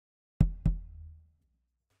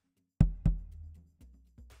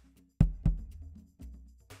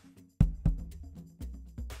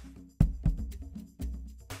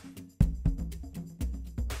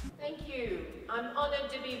Thank you. I'm honoured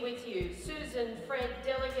to be with you. Susan, Fred,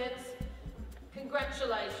 delegates,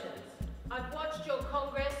 congratulations. I've watched your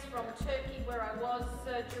Congress from Turkey, where I was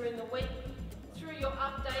during the week, through your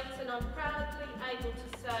updates, and I'm proudly able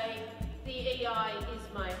to say the EI is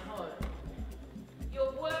my home.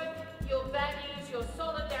 Your work, your values, your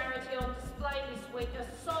solidarity on display this week are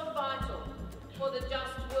so vital for the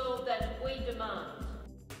just world that we demand.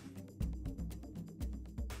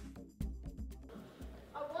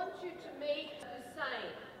 I want you to meet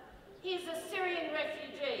Hussein. He's a Syrian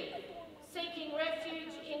refugee seeking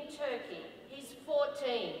refuge in Turkey. He's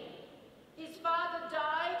 14. His father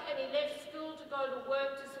died and he left school to go to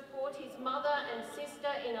work to support his mother and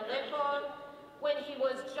sister in Aleppo when he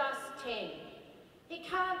was just 10. He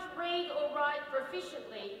can't read or write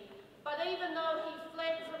proficiently, but even though he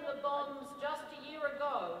fled from the bombs just a year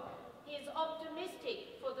ago, he is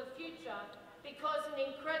optimistic for the future because an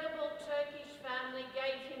incredible Turkish family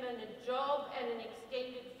gave him a job and an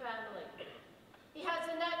extended family. He has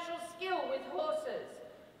a natural skill with horses,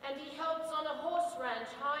 and he helps on a horse ranch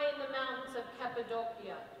high in the mountains of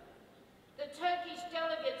Cappadocia. The Turkish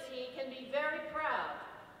delegates here can be very proud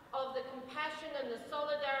of the compassion and the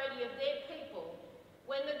solidarity of their people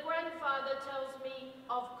when the grandfather tells me,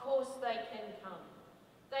 of course they can come.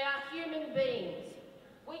 They are human beings.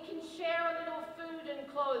 We can share a little food and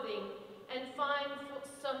clothing and find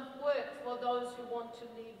some work for those who want to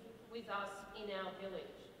live with us in our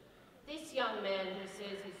village. This young man, he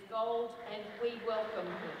says, is gold, and we welcome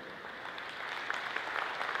him.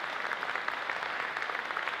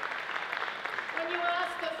 When you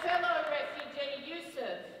ask a fellow refugee,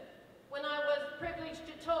 Yusuf, when I was privileged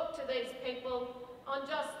to talk to these people on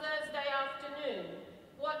just Thursday afternoon,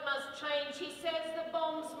 what must change, he says the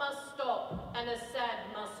bombs must stop and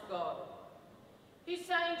Assad must go.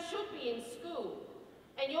 Hussein should be in school,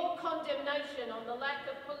 and your condemnation on the lack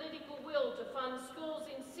of political will to fund schools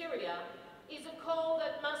in Syria is a call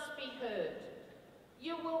that must be heard.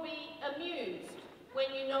 You will be amused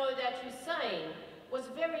when you know that Hussein was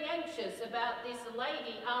very anxious about this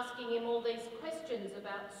lady asking him all these questions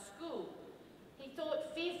about school. He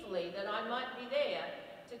thought fearfully that I might be there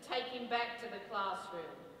to take him back to the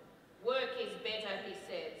classroom. Work is better, he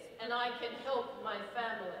says, and I can help my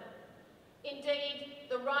family. Indeed,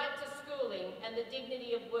 the right to schooling and the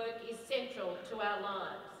dignity of work is central to our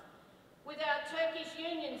lives. With our Turkish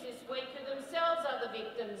unions this week, who themselves are the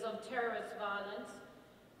victims of terrorist violence,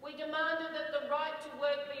 we demanded that the right to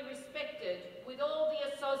work be respected with all the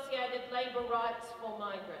associated labour rights for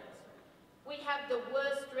migrants. We have the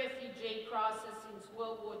worst refugee crisis since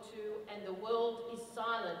World War II, and the world is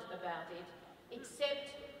silent about it,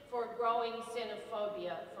 except for a growing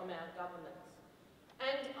xenophobia from our governments.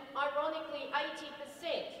 And ironically,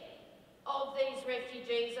 80% of these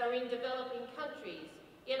refugees are in developing countries,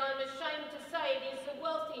 yet I'm ashamed to say it is the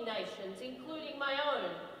wealthy nations, including my own,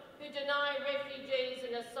 who deny refugees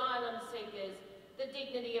and asylum seekers the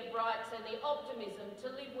dignity of rights and the optimism to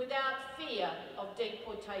live without fear of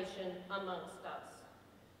deportation amongst us.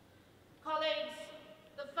 Colleagues,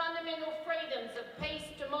 the fundamental freedoms of peace,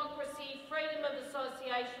 democracy, freedom of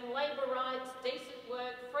association, labour rights, decent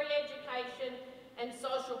work, free education, and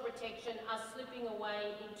social protection are slipping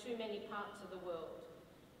away in too many parts of the world.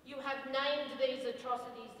 You have named these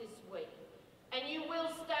atrocities this week, and you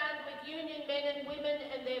will stand with union men and women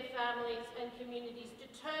and their families and communities to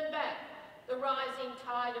turn back the rising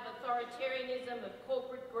tide of authoritarianism, of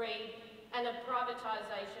corporate greed, and of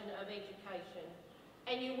privatisation of education.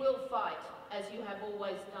 And you will fight, as you have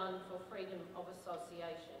always done, for freedom of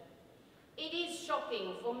association. It is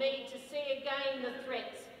shocking for me to see again the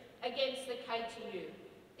threats against the KTU,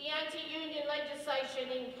 the anti-union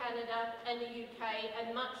legislation in Canada and the UK,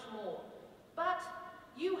 and much more. But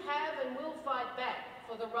you have and will fight back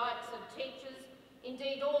for the rights of teachers,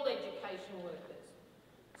 indeed all education workers.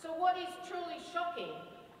 So what is truly shocking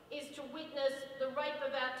is to witness the rape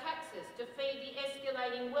of our taxes to feed the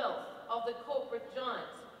escalating wealth of the corporate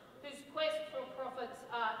giants, whose quest for profits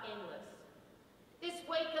are endless. This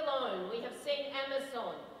week alone, we have seen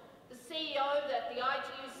Amazon, the CEO that the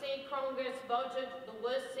ITUC Congress voted the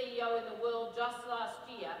worst CEO in the world just last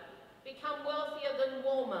year, become wealthier than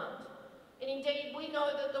Walmart. And indeed, we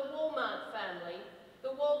know that the Walmart family,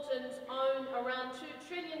 the Waltons, own around $2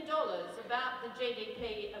 trillion, about the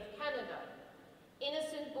GDP of Canada.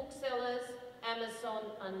 Innocent booksellers,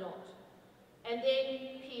 Amazon are not. And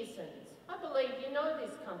then Pearson's. I believe you know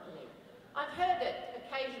this company. I've heard it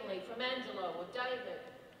occasionally from Angelo or David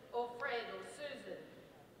or Fred or Susan.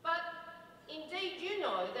 But indeed you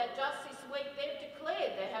know that just this week they've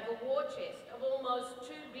declared they have a war chest of almost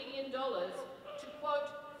 $2 billion to, quote,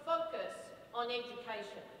 focus on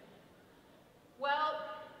education. Well,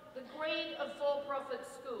 the greed of for-profit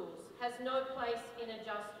schools has no place in a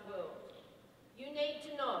just world. You need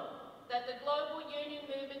to know that the global union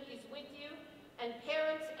movement is with you, and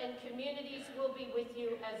parents and communities will be with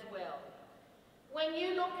you as well. When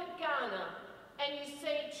you look at Ghana and you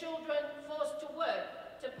see children forced to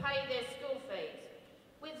work to pay their school fees,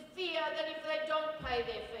 with fear that if they don't pay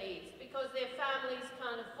their fees because their families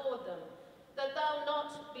can't afford them, that they'll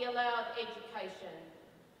not be allowed education,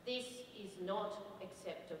 this is not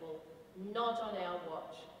acceptable, not on our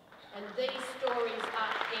watch. And these stories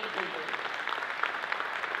are everywhere.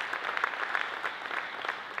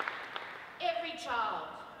 Every child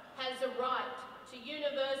has a right to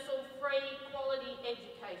universal, free, quality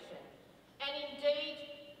education. And indeed,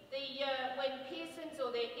 when Pearsons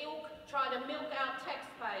or their ilk try to milk our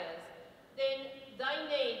taxpayers, then they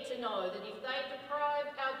need to know that if they deprive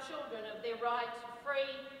our children of their right to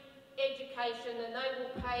free education, then they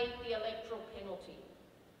will pay the electoral penalty.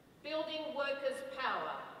 Building workers'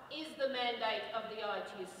 power is the mandate of the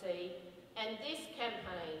ITUC, and this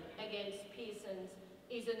campaign against Pearsons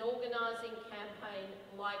is an organising campaign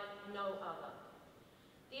like no other.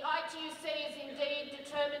 The ITUC is indeed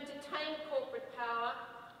determined to tame corporate power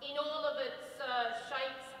in all of its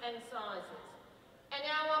shapes and sizes. And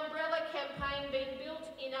our umbrella campaign, being built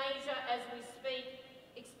in Asia as we speak,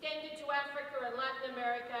 extended to Africa and Latin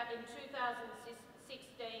America in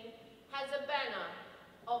 2016, has a banner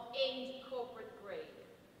of End Corporate Greed.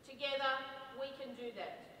 Together, we can do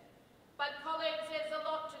that. But colleagues, there's a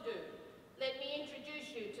lot to do. Let me introduce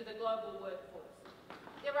you to the global workforce.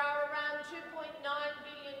 There are around 2.9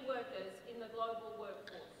 billion workers in the global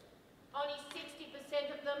workforce. Only 60%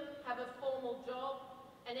 of them have a formal job,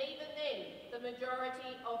 and even then, the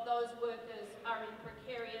majority of those workers are in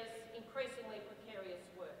precarious, increasingly precarious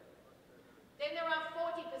work. Then there are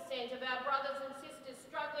 40% of our brothers and sisters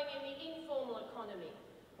struggling in the informal economy,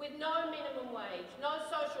 with no minimum wage, no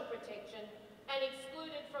social protection, and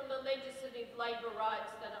excluded from the legislative labour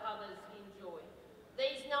rights that others enjoy.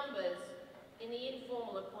 These numbers in the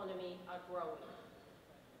informal economy are growing.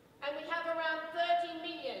 And we have around 30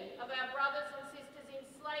 million of our brothers and sisters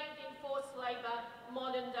enslaved in forced labour,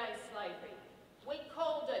 modern-day slavery. We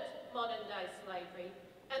called it modern-day slavery,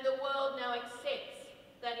 and the world now accepts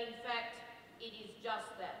that, in fact, it is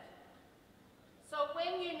just that. So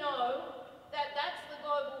when you know that that's the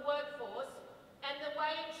global workforce, and the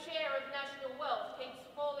wage share of national wealth keeps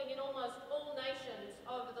falling in almost all nations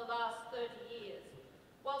over the last 30 years,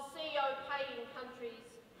 while CEO pay in countries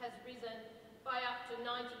has risen by up to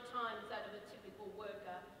 90 times that of a typical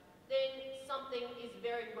worker, then something is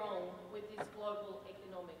very wrong with this global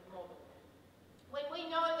economic model. When we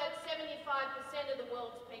know that 75% of the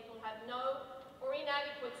world's people have no or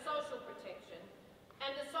inadequate social protection,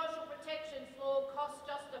 and the social protection floor costs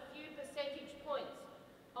just a few percentage points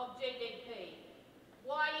of GDP,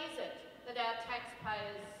 why is it that our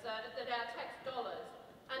taxpayers, that our tax dollars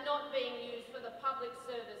are not being used for the public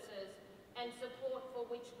services and support for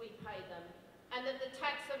which we pay them, and that the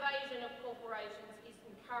tax evasion of corporations is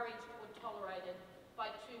encouraged or tolerated by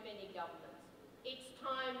too many governments? It's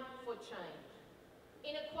time for change.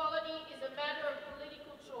 Inequality is a matter of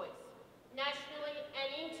political choice, nationally and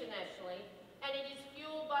internationally, and it is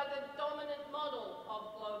fueled by the dominant model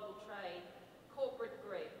of global trade, corporate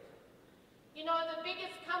greed. You know, the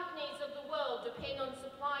biggest companies of the world depend on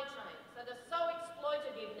supply chains that are so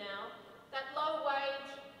exploitative now that low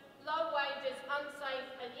wages, unsafe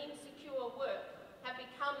and insecure work have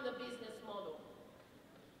become the business model.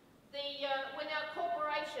 When our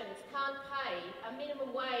corporations can't pay a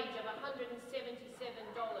minimum wage of $177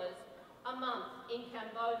 a month in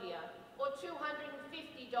Cambodia, or $250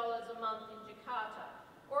 a month in Jakarta,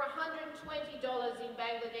 or $120 in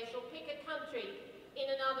Bangladesh, or pick a country in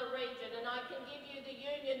another region, and I can give you the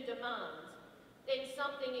union demands, then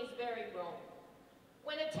something is very wrong.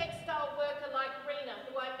 When a textile worker like Rina,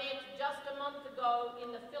 who I met just a month ago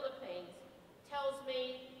in the Philippines, tells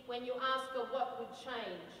me, when you ask her what would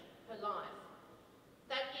change her life,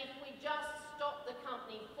 that if we just stopped the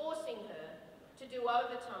company forcing her to do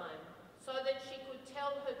overtime so that she could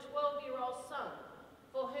tell her 12-year-old son,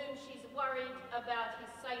 for whom she's worried about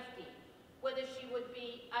his safety, whether she would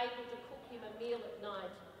be able to cook him a meal at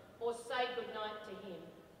night or say goodnight to him,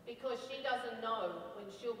 because she doesn't know when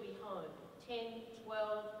she'll be home, 10,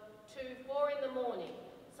 12, 2, 4 in the morning,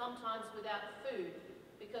 sometimes without food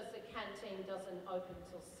because the canteen doesn't open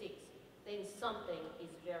till 6, then something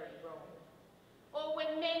is very wrong. Or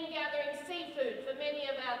when men gathering seafood for many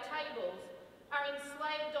of our tables are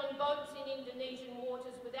enslaved on boats in Indonesian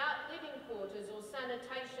waters without living quarters or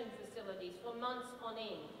sanitation facilities for months on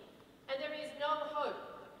end, and there is no hope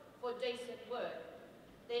for decent work,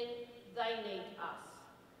 then they need us.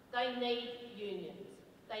 They need unions.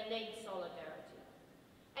 They need solidarity.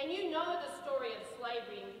 And you know the story of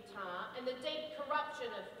slavery in Qatar and the deep corruption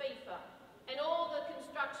of FIFA and all the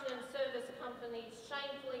construction and service companies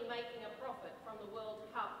shamefully making a profit from the World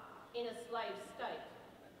Cup in a slave state.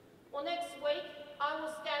 Well, next week, I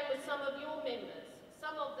will stand with some of your members.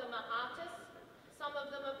 Some of them are artists, some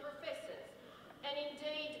of them are professors. And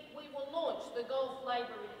indeed, we will launch the Gulf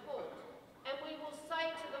Labour Report. And we will say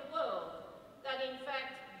to the world that, in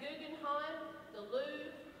fact, Guggenheim, the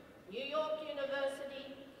Louvre, New York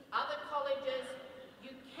University, other colleges, you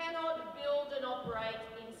cannot build and operate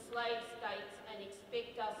in slave states and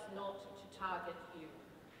expect us not to target you.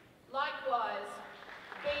 Likewise,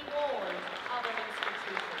 be warned, other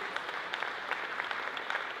institutions.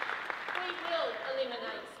 We will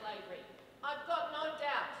eliminate slavery. I've got no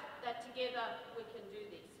doubt that together we can do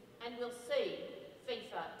this, and we'll see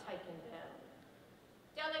FIFA taken down.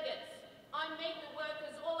 Delegates, I meet with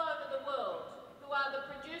workers all over the world who are the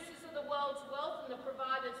producers of the world's wealth and the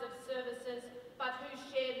providers of services, but who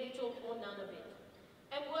share little or none of it.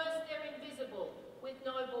 And worse, they're invisible, with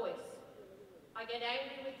no voice. I get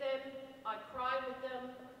angry with them, I cry with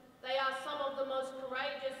them. They are some of the most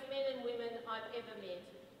courageous men and women I've ever met.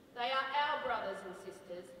 They are our brothers and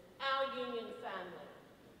sisters, our union family.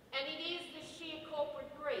 And it is the sheer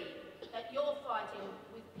corporate greed that you're fighting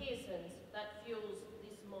with Pearson's that fuels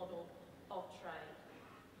this model of trade.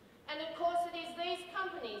 And of course it is these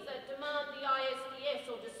companies that demand the ISDS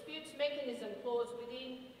or disputes mechanism clause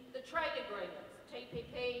within the trade agreements,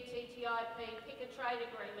 TPP, TTIP, pick a trade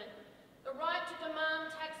agreement, the right to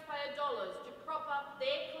demand taxpayer dollars to prop up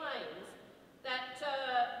their claims that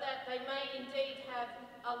they may indeed have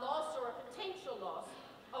a loss or a potential loss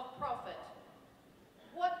of profit.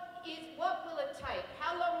 What will it take?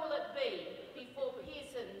 How long will it be before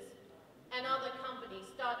Pearson's and other companies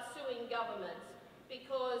start suing governments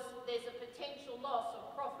because there's a potential loss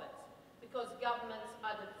of profits because governments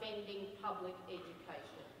are defending public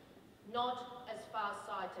education? Not as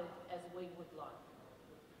far-sighted as we would like.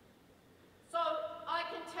 So I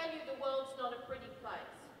can tell you the world's not a pretty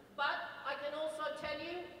place, but I can also tell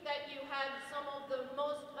you that you have some of the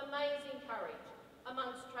most amazing courage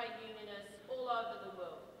amongst trade unionists all over the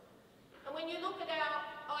world. And when you look at our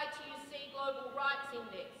ITUC Global Rights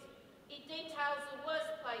Index, it details the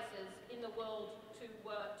worst places in the world to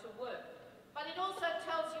work. But it also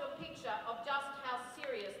tells you a picture of just how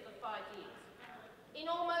serious the fight is. In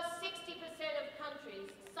almost 60% of countries,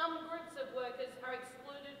 some groups of workers are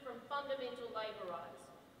excluded from fundamental labour rights,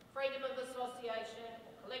 freedom of association,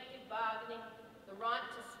 collective bargaining, the right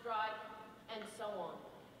to strike, and so on.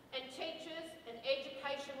 And teachers and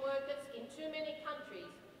education workers in too many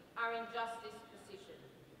countries are in just this position.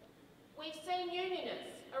 We've seen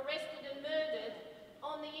unionists arrested and murdered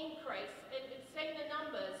on the increase, and we've seen the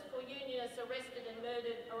numbers for unionists arrested and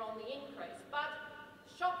murdered are on the increase. But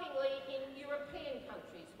shockingly, in European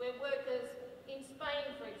countries, where workers in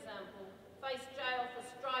Spain, for example, face jail for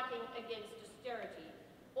striking against austerity,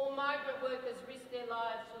 or migrant workers risk their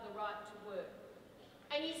lives for the right to work.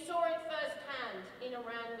 And you saw it firsthand in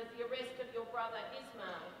Iran with the arrest of your brother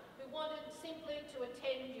Ismail, who wanted simply to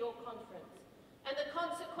attend your conference, and the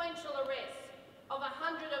consequential arrest of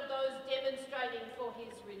 100 of those demonstrating for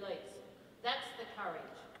his release. That's the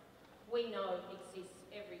courage we know exists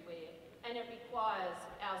everywhere, and it requires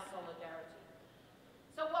our solidarity.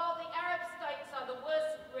 So while the Arab states are the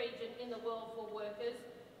worst region in the world for workers,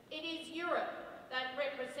 it is Europe that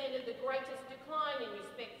represented the greatest decline in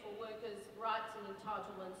respect for workers' rights and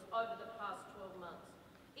entitlements over the past 12 months.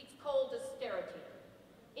 It's called austerity.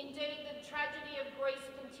 Indeed, the tragedy of Greece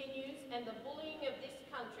continues, and the bullying of this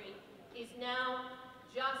country is now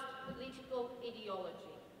just political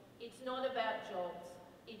ideology. It's not about jobs,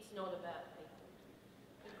 it's not about people.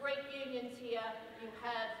 The Greek unions here, you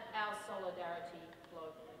have our solidarity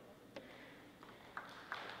globally.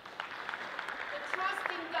 The trust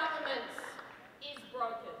in governments is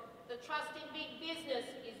broken. The trust in big business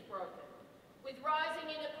is broken. With rising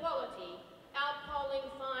inequality, our polling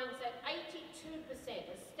finds that 82%,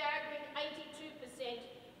 a staggering 82%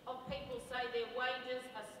 of people say their wages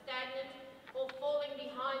are stagnant or falling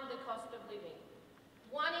behind the cost of living.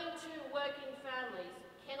 1 in 2 working families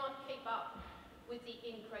cannot keep up with the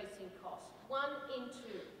increase in cost. 1 in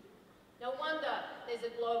 2. No wonder there's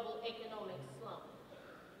a global economic slump.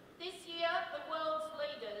 This year, the world's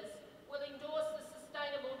leaders will endorse the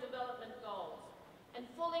Sustainable Development Goals, and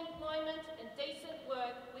full employment and decent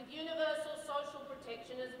work with universal social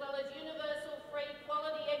protection as well as universal free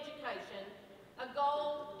quality education, a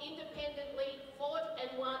goal independently fought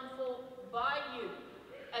and won for by you,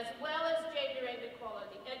 as well as gender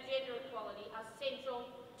equality are central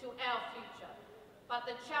to our future. But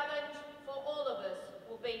the challenge for all of us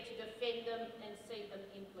will be to defend them and see them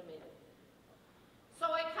implemented. So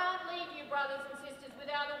I can't leave you, brothers and sisters,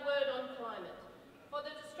 without a word on climate. For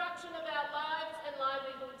the destruction of our lives and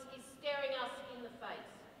livelihoods is staring us in the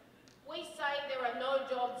face. We say there are no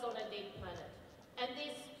jobs on a dead planet, and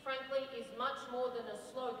this, frankly, is much more than a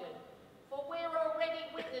slogan, for we're already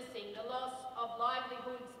witnessing the loss of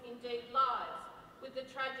livelihoods, indeed lives, with the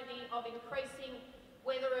tragedy of increasing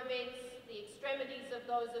weather events, the extremities of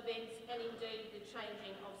those events, and indeed the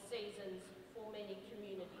changing of seasons for many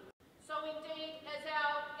communities. So indeed, as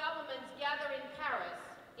our governments gather in Paris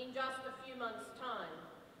in just a few months' time,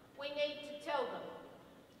 we need to tell them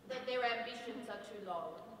that their ambitions are too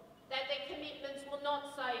low, that their commitments will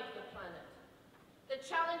not save the planet. The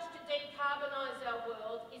challenge to decarbonise our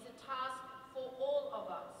world is a task for all of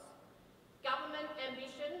us. Government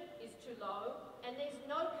ambition is too low, and there's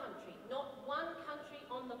no country, not one country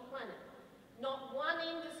on the planet, not one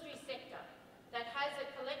industry sector that has a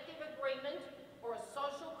collective agreement or a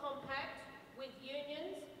social compact with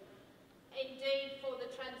unions, indeed for the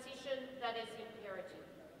transition that is imperative.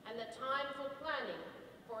 And the time for planning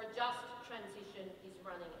for a just transition is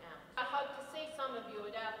running out. I hope to see some of you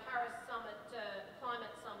at our Paris Summit,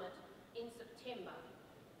 Climate Summit in September.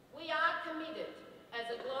 We are committed as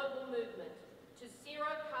a global movement to zero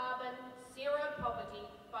carbon, zero poverty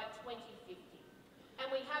by 2050. And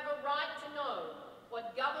we have a right to know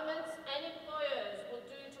what governments and employers will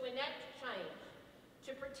do to enact change,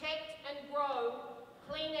 to protect and grow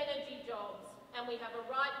clean energy jobs, and we have a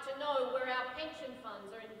right to know where our pension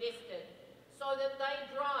funds are invested so that they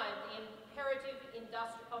drive the imperative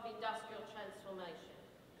of industrial transformation.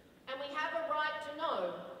 And we have a right to know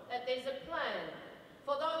that there's a plan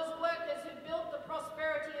for those workers who built the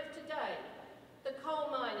prosperity of today, the coal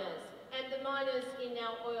miners and the miners in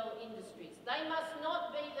our oil industries. They must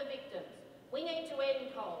not be the victims. We need to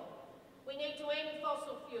end coal. We need to end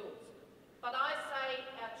fossil fuels. But I say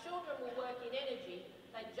our children will work in energy,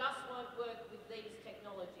 they just won't work with these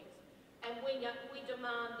technologies. And we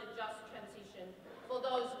demand the just transition for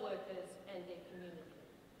those workers and their community.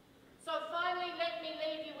 So finally, let me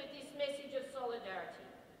leave you with this message of solidarity.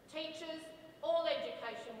 Teachers, all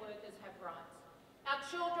education workers have rights. Our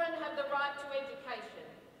children have the right to education,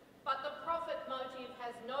 but the profit motive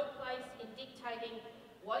has no place in dictating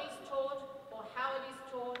what is taught, or how it is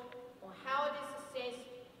taught, or how it is assessed,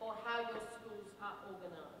 or how your schools are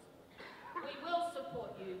organised. We will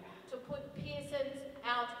support you to put Pearson's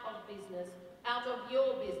out of business, out of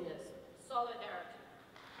your business. Solidarity.